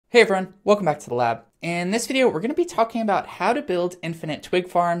Hey everyone, welcome back to the lab. In this video, we're going to be talking about how to build infinite twig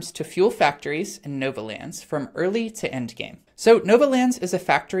farms to fuel factories in Nova Lands from early to end game. So Nova Lands is a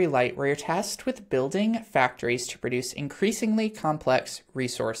factory light where you're tasked with building factories to produce increasingly complex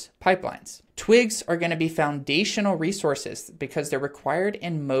resource pipelines. Twigs are going to be foundational resources because they're required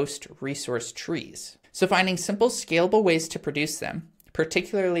in most resource trees. So finding simple, scalable ways to produce them,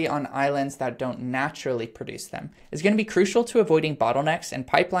 particularly on islands that don't naturally produce them, is going to be crucial to avoiding bottlenecks in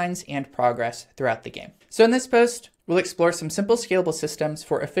pipelines and progress throughout the game. So in this post, we'll explore some simple scalable systems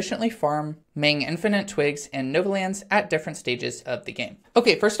for efficiently farming infinite twigs in Nova Lands at different stages of the game.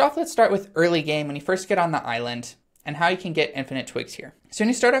 Okay, first off, let's start with early game when you first get on the island and how you can get infinite twigs here. So when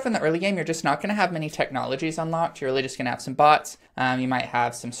you start off in the early game, you're just not going to have many technologies unlocked. You're really just going to have some bots. You might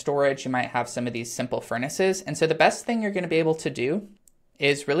have some storage. You might have some of these simple furnaces. And so the best thing you're going to be able to do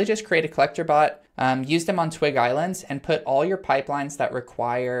is really just create a collector bot, use them on twig islands, and put all your pipelines that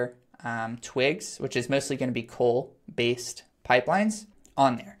require twigs, which is mostly going to be coal-based pipelines,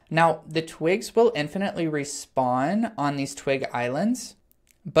 on there. Now, the twigs will infinitely respawn on these twig islands,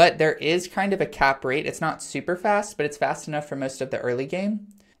 but there is kind of a cap rate. It's not super fast, but it's fast enough for most of the early game.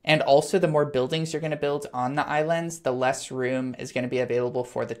 And also, the more buildings you're going to build on the islands, the less room is going to be available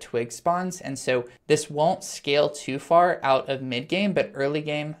for the twig spawns. And so this won't scale too far out of mid-game, but early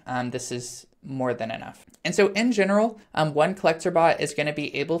game, this is more than enough. And so in general, one collector bot is going to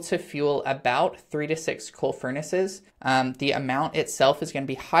be able to fuel about 3 to 6 coal furnaces. The amount itself is going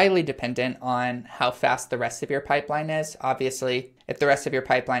to be highly dependent on how fast the rest of your pipeline is. Obviously, if the rest of your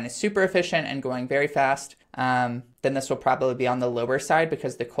pipeline is super efficient and going very fast, then this will probably be on the lower side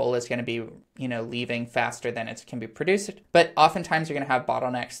because the coal is going to be, leaving faster than it can be produced. But oftentimes you're going to have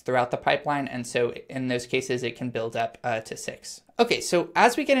bottlenecks throughout the pipeline. And so in those cases, it can build up to 6. Okay, so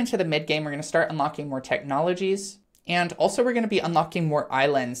as we get into the mid game, we're going to start unlocking more technologies. And also we're going to be unlocking more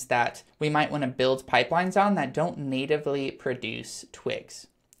islands that we might want to build pipelines on that don't natively produce twigs.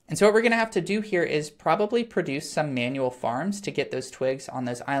 And so what we're going to have to do here is probably produce some manual farms to get those twigs on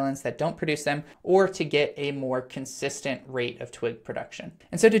those islands that don't produce them, or to get a more consistent rate of twig production.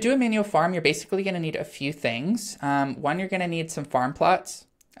 And so to do a manual farm, you're basically going to need a few things. One, you're going to need some farm plots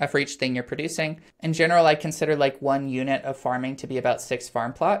for each thing you're producing. In general, I consider like 1 unit of farming to be about 6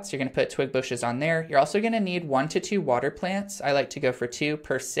 farm plots. You're going to put twig bushes on there. You're also going to need 1 to 2 water plants. I like to go for 2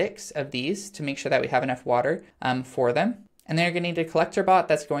 per 6 of these to make sure that we have enough water for them. And then you're going to need a collector bot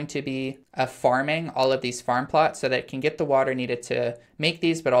that's going to be farming all of these farm plots so that it can get the water needed to make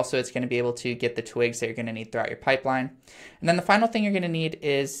these, but also it's going to be able to get the twigs that you're going to need throughout your pipeline. And then the final thing you're going to need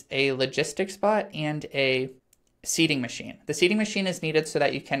is a logistics bot and a seeding machine. The seeding machine is needed so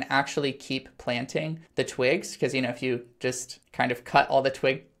that you can actually keep planting the twigs, because if you just kind of cut all the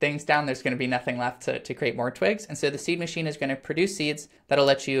twig things down, there's going to be nothing left to create more twigs. And so the seed machine is going to produce seeds that'll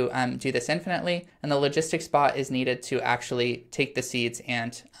let you do this infinitely, and the logistics bot is needed to actually take the seeds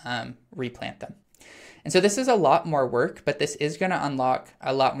and replant them. And so this is a lot more work, but this is going to unlock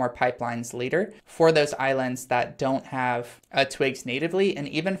a lot more pipelines later for those islands that don't have twigs natively. And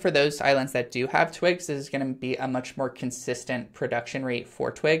even for those islands that do have twigs, this is going to be a much more consistent production rate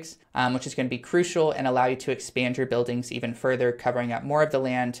for twigs, which is going to be crucial and allow you to expand your buildings even further, covering up more of the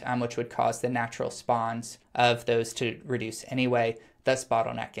land, which would cause the natural spawns of those to reduce anyway, thus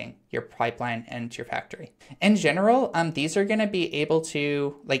bottlenecking your pipeline and your factory. In general, these are going to be able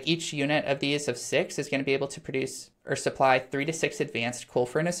to, like each unit of these of 6 is going to be able to produce or supply 3 to 6 advanced coal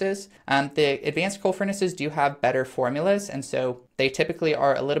furnaces. The advanced coal furnaces do have better formulas, and so they typically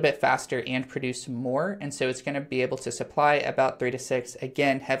are a little bit faster and produce more. And so it's going to be able to supply about 3 to 6,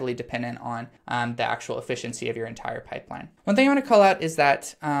 again, heavily dependent on the actual efficiency of your entire pipeline. One thing I want to call out is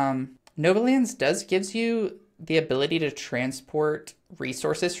that Nova Lands gives you the ability to transport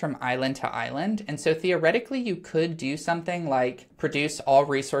resources from island to island. And so theoretically, you could do something like produce all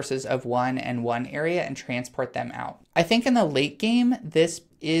resources of one in one area and transport them out. I think in the late game, this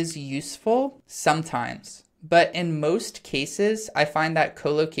is useful sometimes. But in most cases, I find that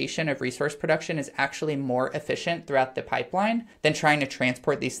co-location of resource production is actually more efficient throughout the pipeline than trying to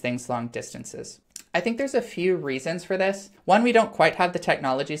transport these things long distances. I think there's a few reasons for this. One, we don't quite have the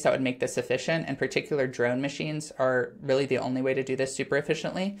technologies that would make this efficient. In particular, drone machines are really the only way to do this super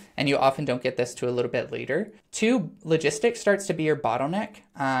efficiently, and you often don't get this to a little bit later. 2, logistics starts to be your bottleneck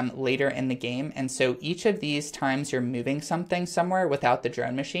later in the game, and so each of these times you're moving something somewhere without the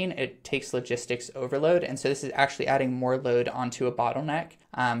drone machine, it takes logistics overload, and so this is actually adding more load onto a bottleneck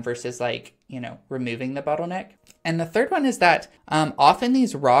versus removing the bottleneck. And the third one is that often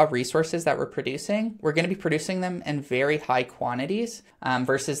these raw resources that we're going to be producing them in very high quantities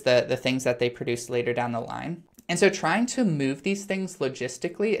versus the things that they produce later down the line. And so trying to move these things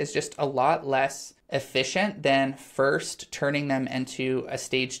logistically is just a lot less efficient than first turning them into a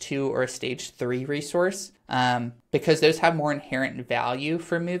stage 2 or a stage 3 resource, because those have more inherent value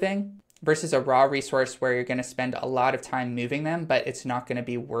for moving versus a raw resource where you're going to spend a lot of time moving them, but it's not going to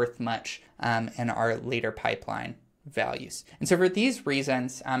be worth much in our later pipeline values. And so for these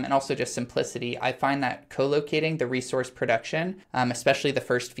reasons, and also just simplicity, I find that co-locating the resource production, especially the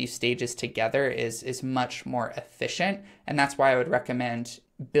first few stages together, is much more efficient. And that's why I would recommend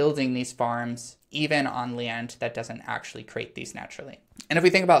building these farms even on land that doesn't actually create these naturally. And if we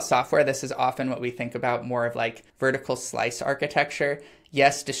think about software, this is often what we think about more of like vertical slice architecture.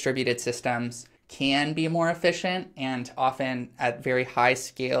 Yes, distributed systems can be more efficient, and often at very high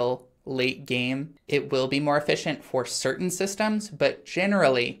scale late game, it will be more efficient for certain systems, but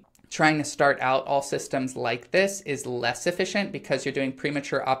generally trying to start out all systems like this is less efficient because you're doing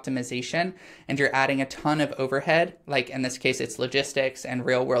premature optimization and you're adding a ton of overhead. Like in this case, it's logistics, and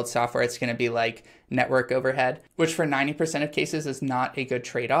real world software, it's going to be like network overhead, which for 90% of cases is not a good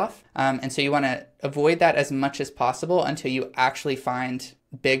trade-off. And so you want to avoid that as much as possible until you actually find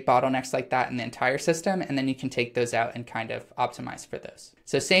big bottlenecks like that in the entire system, and then you can take those out and kind of optimize for those.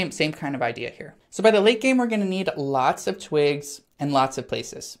 So same kind of idea here. So by the late game, we're going to need lots of twigs and lots of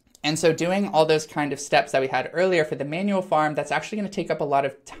places. And so doing all those kind of steps that we had earlier for the manual farm, that's actually going to take up a lot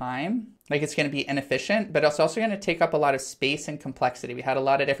of time. Like it's going to be inefficient, but it's also going to take up a lot of space and complexity. We had a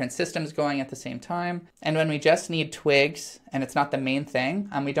lot of different systems going at the same time. And when we just need twigs and it's not the main thing,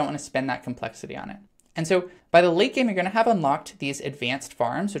 we don't want to spend that complexity on it. And so by the late game, you're going to have unlocked these advanced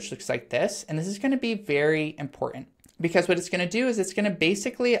farms, which looks like this. And this is going to be very important because what it's going to do is it's going to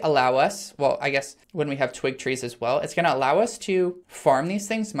basically allow us, well, I guess when we have twig trees as well, it's going to allow us to farm these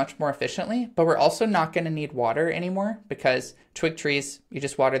things much more efficiently, but we're also not going to need water anymore because twig trees, you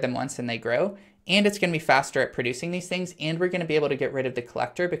just water them once and they grow. And it's going to be faster at producing these things, and we're going to be able to get rid of the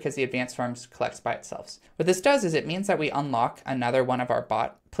collector because the advanced farms collects by itself. What this does is it means that we unlock another one of our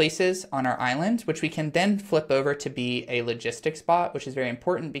bot places on our island, which we can then flip over to be a logistics bot, which is very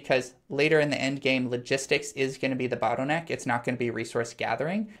important because later in the end game, logistics is going to be the bottleneck. It's not going to be resource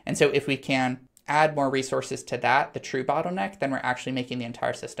gathering. And so if we can add more resources to that, the true bottleneck, then we're actually making the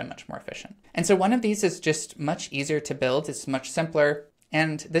entire system much more efficient. And so one of these is just much easier to build. It's much simpler.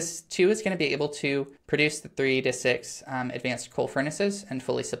 And this too is going to be able to produce the 3 to 6 advanced coal furnaces and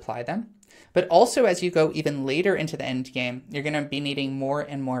fully supply them. But also as you go even later into the end game, you're going to be needing more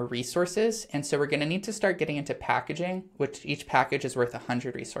and more resources. And so we're going to need to start getting into packaging, which each package is worth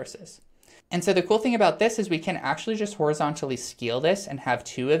 100 resources. And so the cool thing about this is we can actually just horizontally scale this and have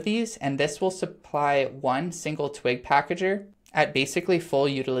 2 of these. And this will supply 1 single twig packager at basically full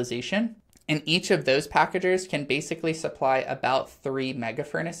utilization. And each of those packagers can basically supply about 3 mega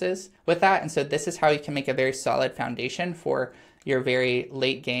furnaces with that. And so this is how you can make a very solid foundation for your very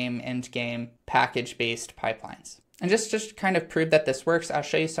late game, end game, package-based pipelines. And just kind of prove that this works, I'll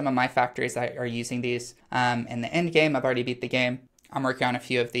show you some of my factories that are using these in the end game. I've already beat the game. I'm working on a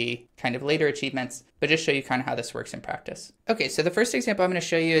few of the kind of later achievements, but just show you kind of how this works in practice. Okay, so the first example I'm going to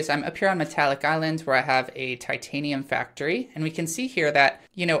show you is I'm up here on Metallic Island where I have a titanium factory. And we can see here that,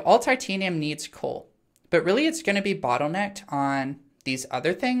 you know, all titanium needs coal, but really it's going to be bottlenecked on these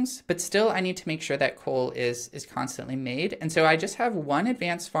other things, but still I need to make sure that coal is constantly made. And so I just have 1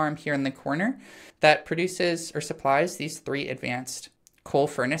 advanced farm here in the corner that produces or supplies these 3 advanced coal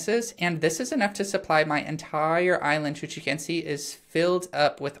furnaces, and this is enough to supply my entire island, which you can see is filled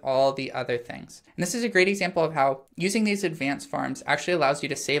up with all the other things. And this is a great example of how using these advanced farms actually allows you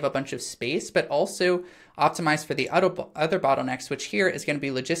to save a bunch of space, but also optimize for the other bottlenecks, which here is going to be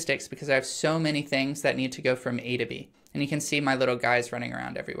logistics because I have so many things that need to go from A to B. And you can see my little guys running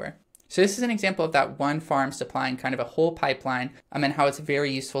around everywhere. So this is an example of that one farm supplying kind of a whole pipeline and how it's very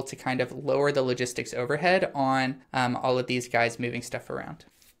useful to kind of lower the logistics overhead on all of these guys moving stuff around.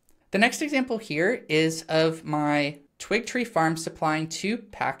 The next example here is of my twig tree farm supplying 2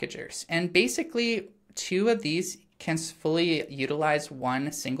 packagers. And basically 2 of these can fully utilize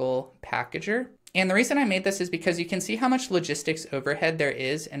 1 single packager. And the reason I made this is because you can see how much logistics overhead there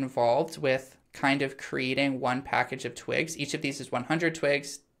is involved with kind of creating 1 package of twigs. Each of these is 100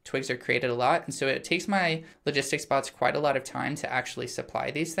 twigs. Twigs are created a lot, and so it takes my logistics bots quite a lot of time to actually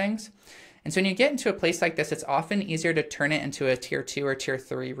supply these things. And so when you get into a place like this, it's often easier to turn it into a tier 2 or tier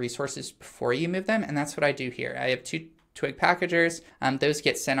 3 resources before you move them, and that's what I do here. I have 2 twig packagers. Those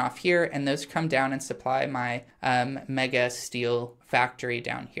get sent off here, and those come down and supply my mega steel factory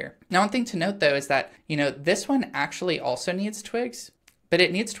down here. Now, one thing to note though is that, you know, this one actually also needs twigs, but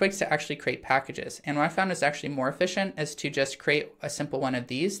it needs twigs to actually create packages. And what I found is actually more efficient is to just create a simple one of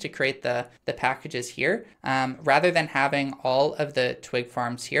these to create the packages here, rather than having all of the twig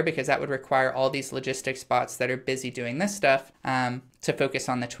farms here, because that would require all these logistics bots that are busy doing this stuff to focus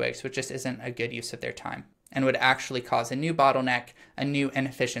on the twigs, which just isn't a good use of their time and would actually cause a new bottleneck, a new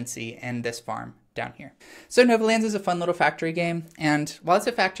inefficiency in this farm down here. So Novalands is a fun little factory game, and while it's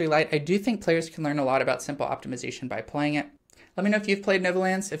a factory light, I do think players can learn a lot about simple optimization by playing it. Let me know if you've played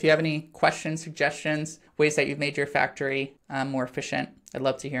Novalands, if you have any questions, suggestions, ways that you've made your factory more efficient. I'd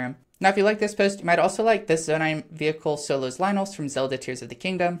love to hear them. Now, if you like this post, you might also like this Zonai Vehicle Solos Lynels from Zelda Tears of the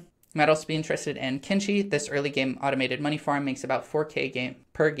Kingdom. You might also be interested in Kinchi. This early game automated money farm makes about 4K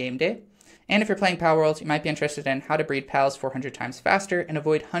per game day. And if you're playing Pal World, you might be interested in how to breed pals 400 times faster and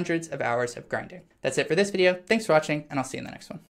avoid hundreds of hours of grinding. That's it for this video. Thanks for watching, and I'll see you in the next one.